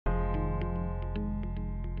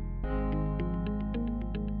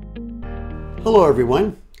Hello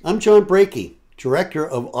everyone, I'm John Brakey, Director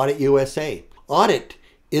of AUDIT USA. AUDIT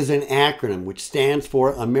is an acronym which stands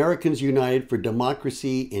for Americans United for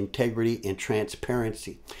Democracy, Integrity, and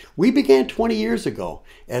Transparency. We began 20 years ago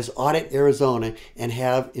as AUDIT Arizona and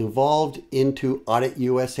have evolved into AUDIT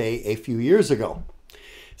USA a few years ago.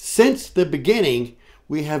 Since the beginning,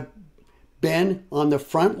 we have been on the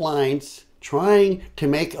front lines trying to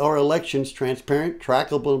make our elections transparent,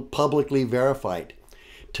 trackable, and publicly verified.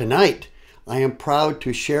 Tonight, I am proud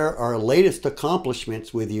to share our latest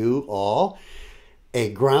accomplishments with you all.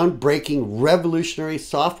 A groundbreaking, revolutionary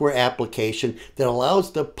software application that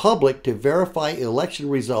allows the public to verify election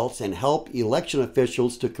results and help election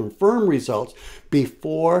officials to confirm results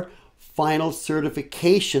before final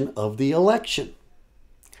certification of the election.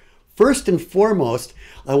 First and foremost,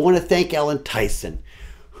 I want to thank Ellen Tyson,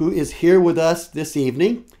 who is here with us this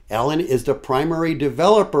evening. Ellen is the primary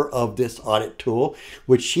developer of this audit tool,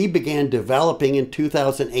 which she began developing in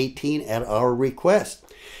 2018 at our request.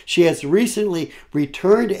 She has recently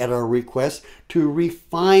returned at our request to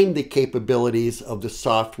refine the capabilities of the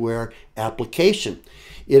software application.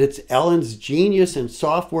 It is Ellen's genius and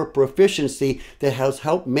software proficiency that has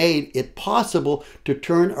helped made it possible to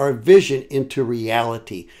turn our vision into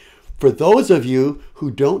reality. For those of you who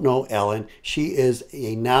don't know Ellen, she is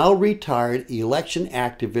a now retired election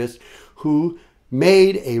activist who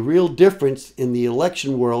made a real difference in the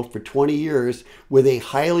election world for 20 years with a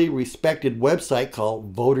highly respected website called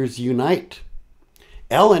Voters Unite.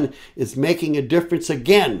 Ellen is making a difference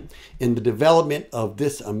again in the development of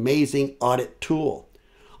this amazing audit tool.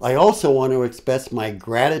 I also want to express my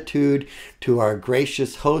gratitude to our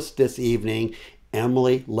gracious host this evening,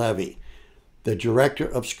 Emily Levy, the Director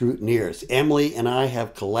of Scrutineers. Emily and I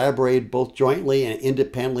have collaborated both jointly and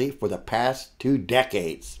independently for the past 2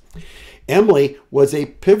 decades. Emily was a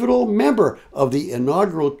pivotal member of the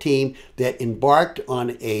inaugural team that embarked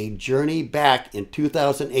on a journey back in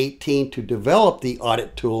 2018 to develop the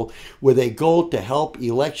audit tool with a goal to help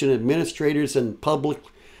election administrators and public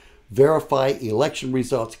verify election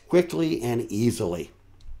results quickly and easily.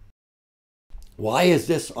 Why is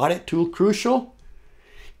this audit tool crucial?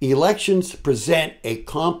 Elections present a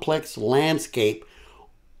complex landscape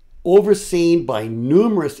overseen by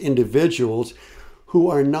numerous individuals who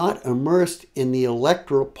are not immersed in the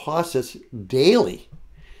electoral process daily.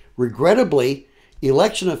 Regrettably,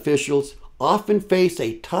 election officials often face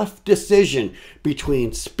a tough decision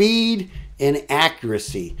between speed and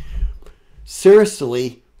accuracy.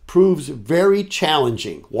 Seriously, proves very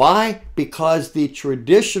challenging. Why? Because the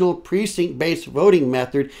traditional precinct-based voting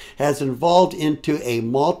method has evolved into a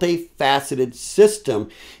multifaceted system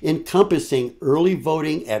encompassing early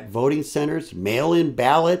voting at voting centers, mail-in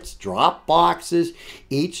ballots, drop boxes,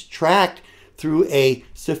 each tracked through a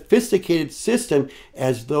sophisticated system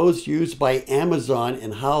as those used by Amazon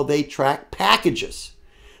and how they track packages.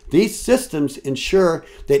 These systems ensure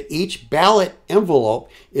that each ballot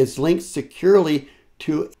envelope is linked securely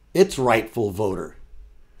to its rightful voter.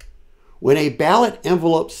 When a ballot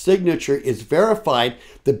envelope signature is verified,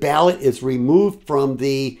 the ballot is removed from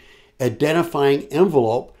the identifying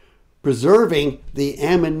envelope, preserving the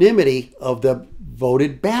anonymity of the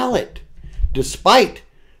voted ballot. Despite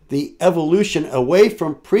the evolution away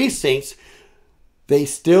from precincts, they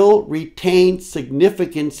still retain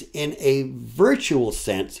significance in a virtual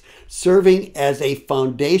sense, serving as a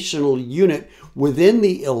foundational unit within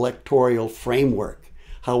the electoral framework.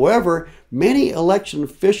 However, many election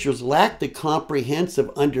officials lack the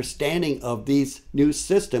comprehensive understanding of these new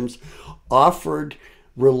systems, often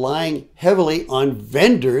relying heavily on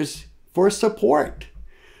vendors for support.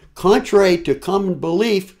 Contrary to common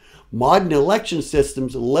belief, modern election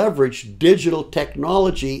systems leverage digital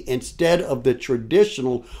technology instead of the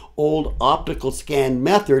traditional old optical scan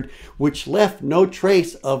method, which left no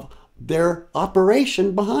trace of their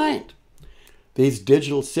operation behind. These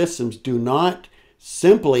digital systems do not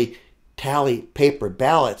simply tally paper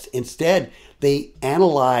ballots. Instead, they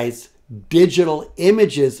analyze digital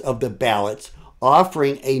images of the ballots,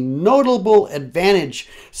 offering a notable advantage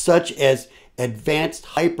such as advanced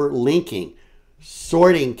hyperlinking,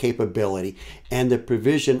 sorting capability, and the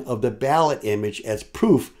provision of the ballot image as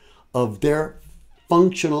proof of their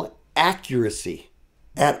functional accuracy.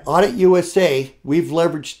 At AUDIT USA, we've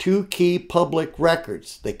leveraged 2 key public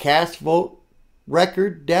records, the cast vote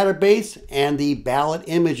record database and the ballot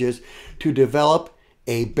images, to develop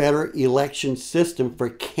a better election system for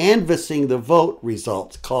canvassing the vote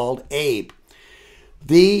results called ABE.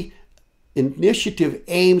 The initiative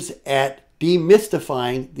aims at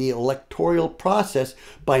demystifying the electoral process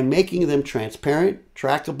by making them transparent,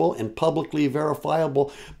 trackable, and publicly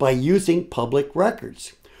verifiable by using public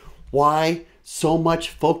records. Why so much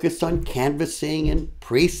focus on canvassing and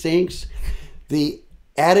precincts, the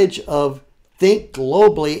adage of think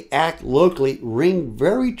globally, act locally ring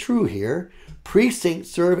very true here. Precincts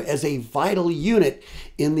serve as a vital unit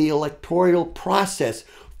in the electoral process,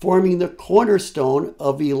 forming the cornerstone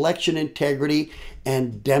of election integrity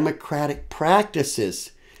and democratic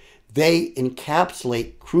practices. They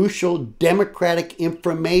encapsulate crucial democratic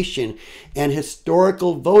information and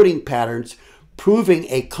historical voting patterns, proving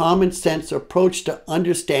a common sense approach to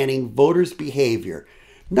understanding voters' behavior,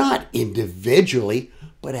 not individually,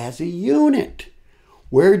 but as a unit.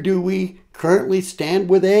 Where do we currently stand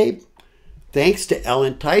with Abe? Thanks to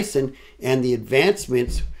Ellen Tyson and the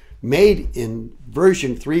advancements made in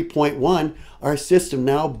version 3.1, our system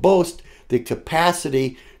now boasts the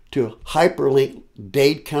capacity to hyperlink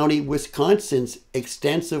Dade County, Wisconsin's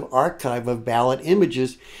extensive archive of ballot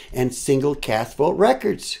images and single cast vote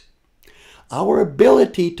records. Our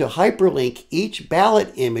ability to hyperlink each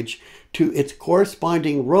ballot image to its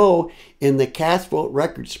corresponding row in the cast vote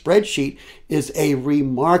record spreadsheet is a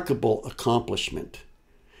remarkable accomplishment.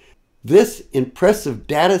 This impressive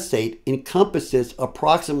data set encompasses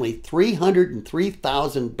approximately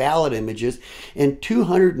 303,000 ballot images and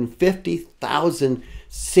 250,000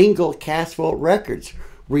 single cast vote records.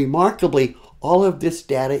 Remarkably, all of this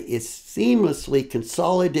data is seamlessly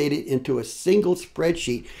consolidated into a single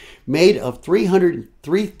spreadsheet made of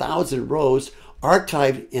 303,000 rows,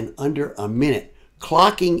 archived in under a minute,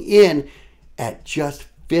 clocking in at just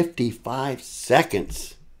 55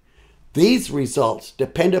 seconds. These results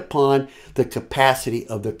depend upon the capacity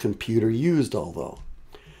of the computer used, although.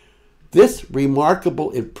 This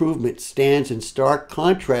remarkable improvement stands in stark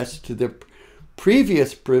contrast to the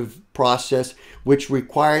previous process, which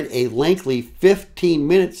required a lengthy 15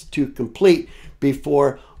 minutes to complete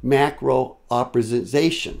before macro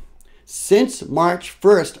optimization. Since March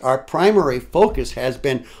 1st, our primary focus has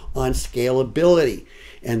been on scalability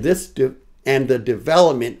and the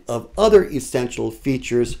development of other essential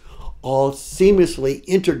features, all seamlessly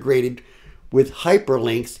integrated with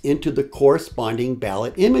hyperlinks into the corresponding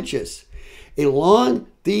ballot images. Along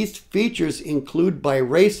these features include by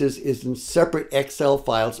races is in separate Excel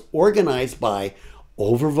files organized by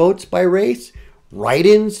overvotes by race,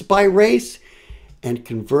 write-ins by race, and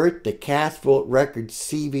convert the cast vote record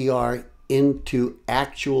CVR into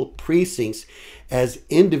actual precincts as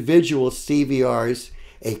individual CVRs,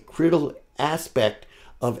 a critical aspect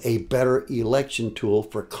of a better election tool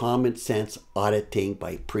for common sense auditing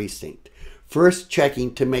by precinct. First,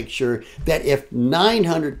 checking to make sure that if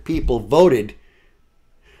 900 people voted,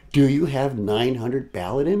 do you have 900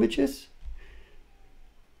 ballot images?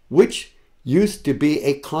 Which used to be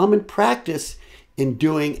a common practice in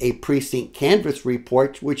doing a precinct canvass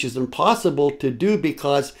report, which is impossible to do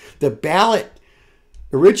because the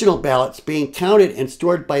original ballots being counted and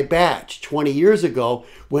stored by batch 20 years ago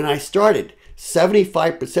when I started,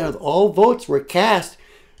 75% of all votes were cast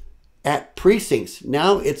at precincts.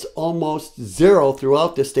 Now it's almost zero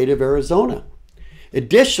throughout the state of Arizona.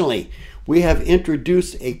 Additionally, we have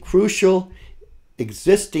introduced a crucial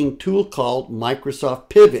existing tool called Microsoft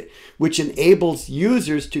Pivot, which enables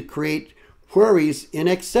users to create queries in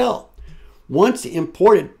Excel. Once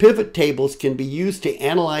imported, pivot tables can be used to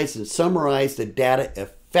analyze and summarize the data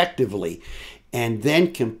effectively and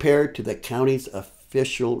then compare to the county's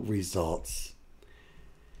official results.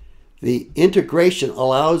 The integration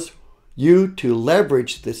allows you to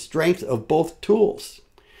leverage the strength of both tools.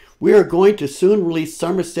 We are going to soon release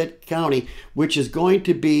Somerset County, which is going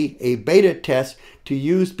to be a beta test to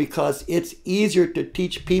use because it's easier to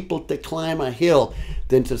teach people to climb a hill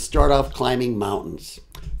than to start off climbing mountains.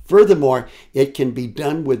 Furthermore, it can be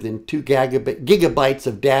done within 2 gigabytes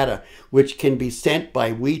of data, which can be sent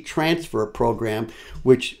by WeTransfer program,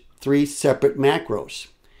 which 3 separate macros.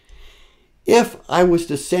 If I was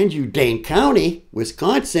to send you Dane County,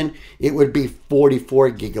 Wisconsin, it would be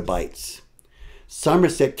 44 gigabytes.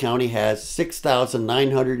 Somerset County has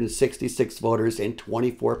 6,966 voters and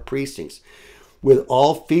 24 precincts, with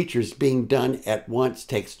all features being done at once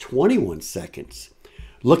takes 21 seconds.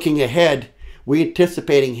 Looking ahead, we're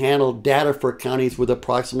anticipating handle data for counties with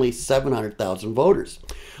approximately 700,000 voters.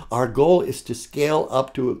 Our goal is to scale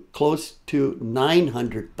up to close to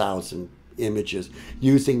 900,000 images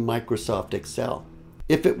using Microsoft Excel.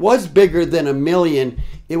 If it was bigger than 1 million,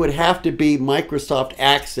 it would have to be Microsoft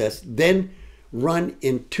Access, then run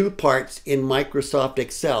in 2 parts in Microsoft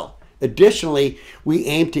Excel. Additionally, we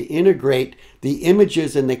aim to integrate the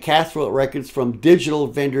images and the cast vote records from digital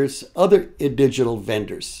vendors, other digital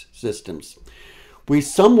vendors systems. We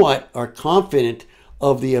somewhat are confident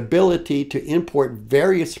of the ability to import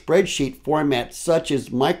various spreadsheet formats such as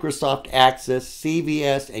Microsoft Access,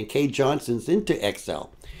 CVS, and K. Johnson's into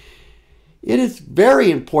Excel. It is very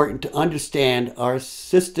important to understand our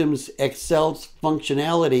system's Excel's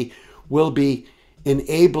functionality will be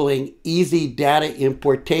enabling easy data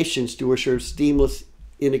importations to assure seamless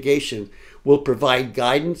integration, will provide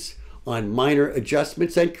guidance on minor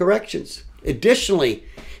adjustments and corrections. Additionally,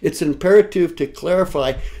 it's imperative to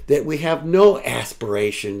clarify that we have no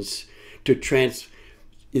aspirations to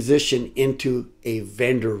transition into a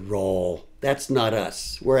vendor role. That's not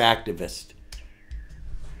us. We're activists.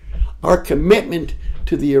 Our commitment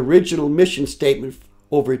to the original mission statement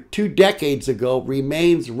over 2 decades ago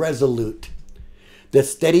remains resolute. The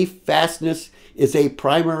steadfastness is a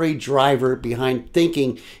primary driver behind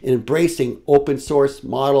thinking and embracing open source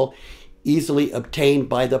model easily obtained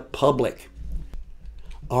by the public.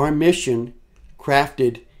 Our mission,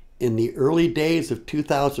 crafted in the early days of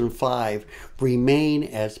 2005, remain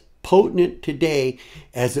as potent today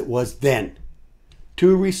as it was then.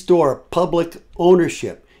 To restore public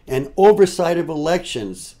ownership and oversight of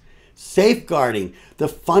elections, safeguarding the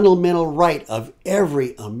fundamental right of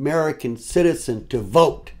every American citizen to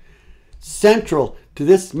vote. Central to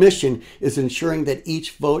this mission is ensuring that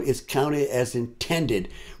each vote is counted as intended,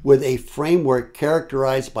 with a framework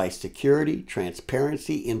characterized by security,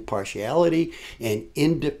 transparency, impartiality, and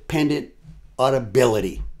independent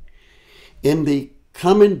auditability. In the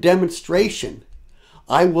coming demonstration,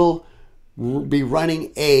 I will be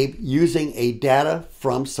running ABE using a data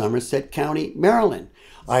from Somerset County, Maryland.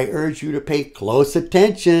 I urge you to pay close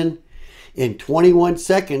attention. In 21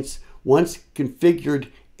 seconds, once configured,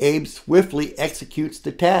 ABE swiftly executes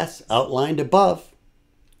the tasks outlined above.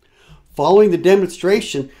 Following the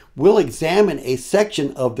demonstration, we'll examine a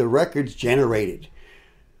section of the records generated.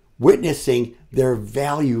 Witnessing their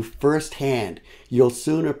value firsthand, you'll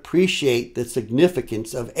soon appreciate the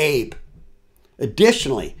significance of ABE.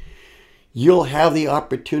 Additionally, you'll have the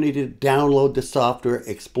opportunity to download the software,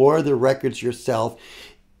 explore the records yourself,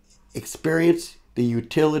 experience the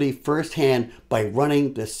utility firsthand by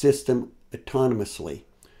running the system autonomously.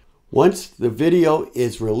 Once the video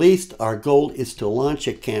is released, our goal is to launch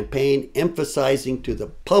a campaign emphasizing to the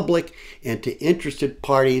public and to interested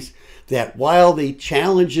parties that while the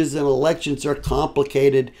challenges in elections are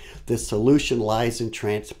complicated, the solution lies in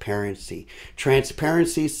transparency.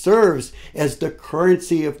 Transparency serves as the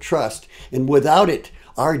currency of trust, and without it,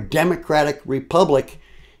 our democratic republic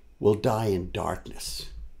will die in darkness.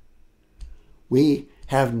 We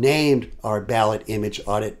have named our ballot image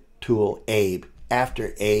audit tool ABE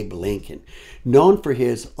after Abe Lincoln, known for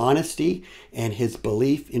his honesty and his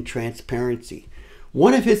belief in transparency.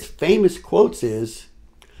 One of his famous quotes is,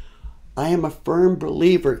 "I am a firm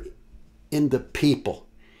believer in the people.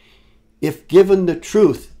 If given the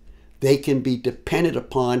truth, they can be depended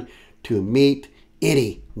upon to meet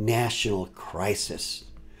any national crisis.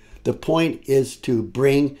 The point is to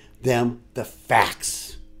bring them the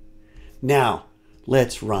facts." Now,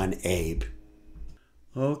 let's run ABE.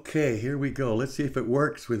 Okay, here we go. Let's see if it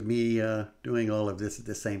works with me doing all of this at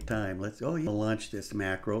the same time. You'll launch this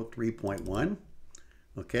macro 3.1.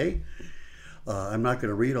 Okay. I'm not going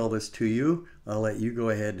to read all this to you. I'll let you go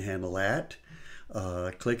ahead and handle that.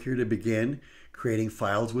 Click here to begin creating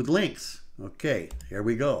files with links. Okay, here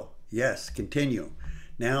we go. Yes, continue.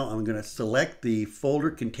 Now I'm going to select the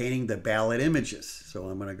folder containing the ballot images. So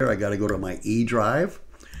I got to go to my E drive.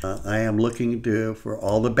 I am looking for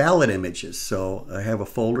all the ballot images. So I have a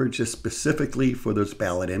folder just specifically for those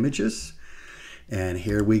ballot images. And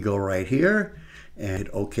here we go right here. And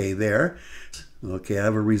OK there. Okay, I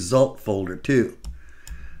have a result folder too.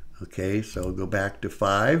 Okay, so go back to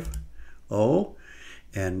 5.0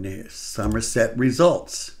 and Somerset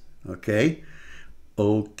results. Okay,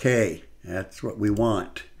 that's what we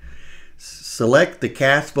want. Select the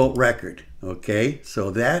cast vote record. Okay, so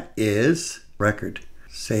that is record.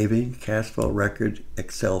 Saving cast vote record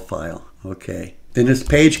Excel file. Okay, then this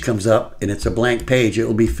page comes up and it's a blank page. It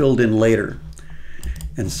will be filled in later.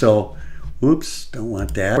 And so, oops, don't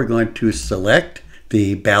want that. We're going to select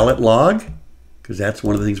the ballot log, because that's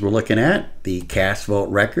one of the things we're looking at, the cast vote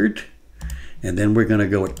record. And then we're going to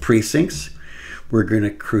go with precincts. We're going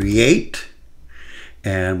to create,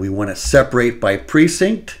 and we want to separate by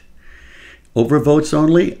precinct, overvotes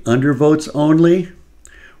only, undervotes only,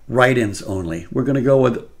 write-ins only. We're going to go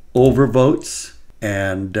with overvotes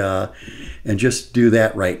and just do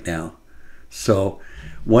that right now. So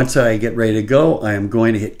once I get ready to go, I am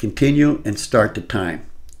going to hit continue and start the time.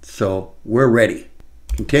 So we're ready.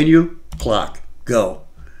 Continue, clock, go.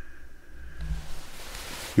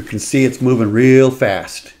 You can see it's moving real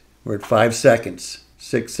fast. We're at 5 seconds.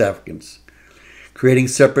 6 seconds. Creating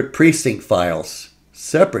separate precinct files.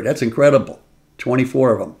 Separate, that's incredible.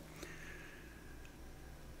 24 of them.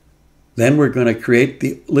 Then we're going to create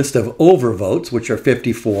the list of overvotes, which are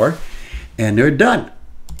 54, and they're done.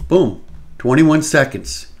 Boom, 21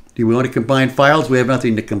 seconds. Do we want to combine files? We have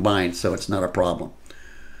nothing to combine, so it's not a problem.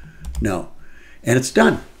 No. And it's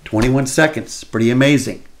done. 21 seconds. Pretty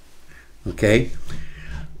amazing. Okay.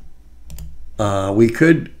 We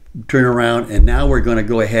could turn around, and now we're going to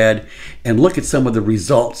go ahead and look at some of the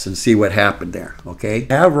results and see what happened there. Okay.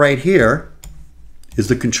 I have right here is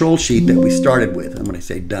the control sheet that we started with. I'm going to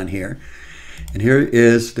say done here. And here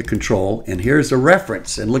is the control, and here's a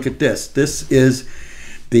reference. And look at this. This is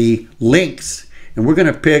the links. And we're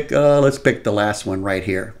going to pick, let's pick the last one right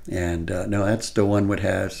here. And no, that's the one that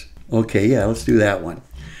has, okay, yeah, let's do that one.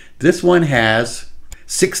 This one has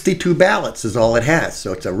 62 ballots is all it has.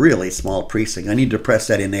 So it's a really small precinct. I need to press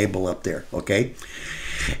that enable up there, okay?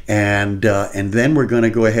 And then we're going to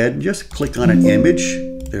go ahead and just click on an image.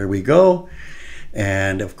 There we go.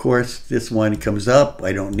 And of course, this one comes up.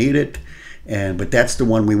 I don't need it. But that's the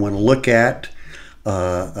one we want to look at.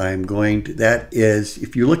 That is,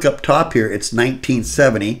 if you look up top here, it's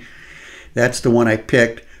 1970. That's the one I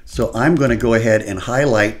picked. So I'm going to go ahead and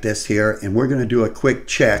highlight this here, and we're going to do a quick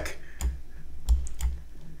check.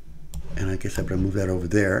 And I guess I'm going to move that over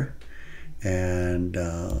there. And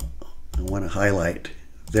I want to highlight.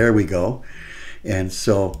 There we go. And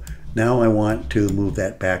so now I want to move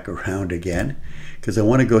that back around again, because I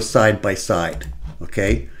want to go side by side.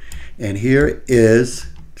 Okay. And here is,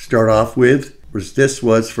 start off with, this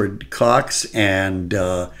was for Cox and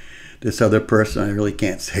this other person, I really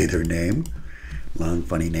can't say their name, long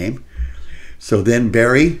funny name. So then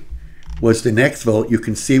Barry was the next vote. You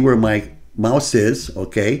can see where my mouse is,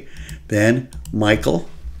 okay. Then Michael,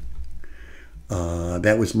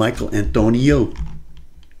 that was Michael Antonio.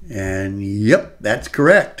 And yep, that's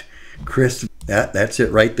correct. Chris, that's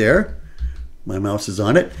it right there. My mouse is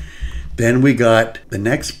on it. Then we got the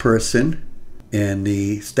next person in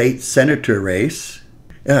the state senator race.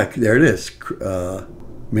 Yeah, there it is.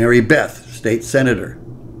 Mary Beth, state senator.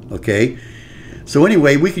 Okay. So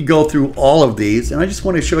anyway, we could go through all of these, and I just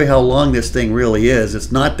want to show you how long this thing really is.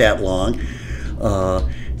 It's not that long.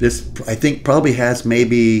 This, I think, probably has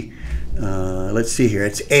maybe, let's see here.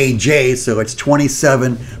 It's AJ, so it's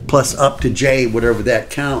 27 plus up to J, whatever that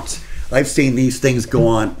counts. I've seen these things go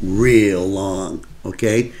on real long.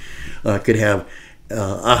 Okay. Could have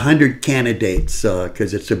 100 candidates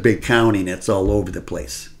because it's a big county and it's all over the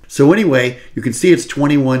place. So anyway, you can see it's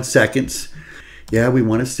 21 seconds. Yeah, we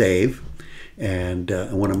want to save. And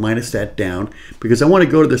I want to minus that down because I want to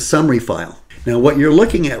go to the summary file. Now what you're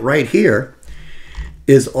looking at right here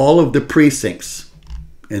is all of the precincts.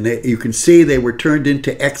 And you can see they were turned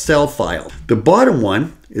into Excel file. The bottom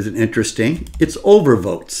one isn't interesting. It's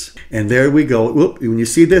overvotes. And there we go. Whoop, when you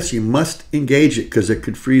see this, you must engage it because it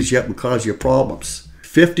could freeze you up and cause you problems.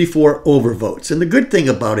 54 overvotes. And the good thing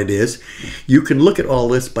about it is you can look at all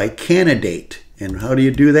this by candidate. And how do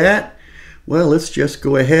you do that? Well, let's just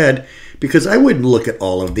go ahead, because I wouldn't look at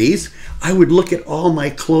all of these. I would look at all my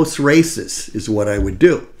close races is what I would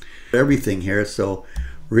do. Everything here. So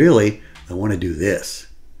really, I want to do this,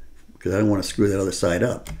 because I don't want to screw that other side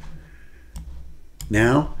up.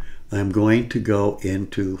 Now I'm going to go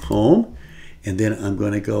into home, and then I'm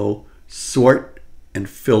going to go sort and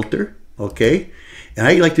filter, okay? And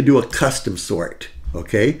I like to do a custom sort,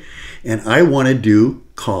 okay? And I want to do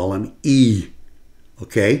column E,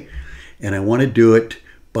 okay? And I want to do it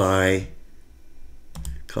by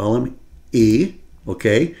column E,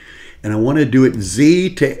 okay? And I want to do it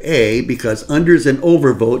Z to A because unders and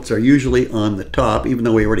overvotes are usually on the top, even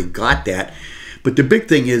though we already got that. But the big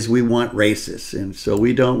thing is we want races, and so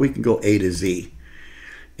we can go A to Z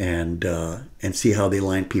and see how they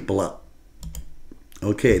line people up.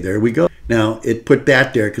 Okay, there we go. Now it put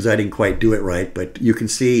that there because I didn't quite do it right, but you can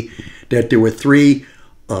see that there were 3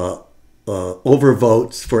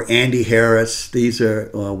 overvotes for Andy Harris. These are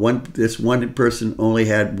this one person only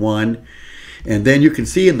had 1. And then you can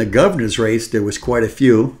see in the governor's race, there was quite a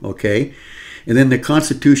few, okay? And then the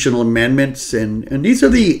constitutional amendments, and these are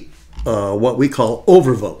the, what we call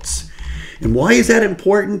overvotes. And why is that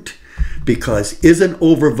important? Because is an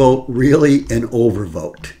overvote really an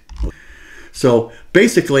overvote? So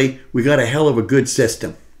basically, we got a hell of a good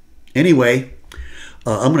system. Anyway,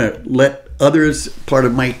 I'm going to let others, part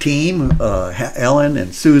of my team, Ellen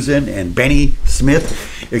and Susan and Benny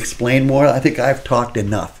Smith, explain more. I think I've talked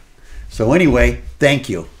enough. So anyway, thank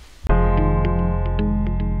you.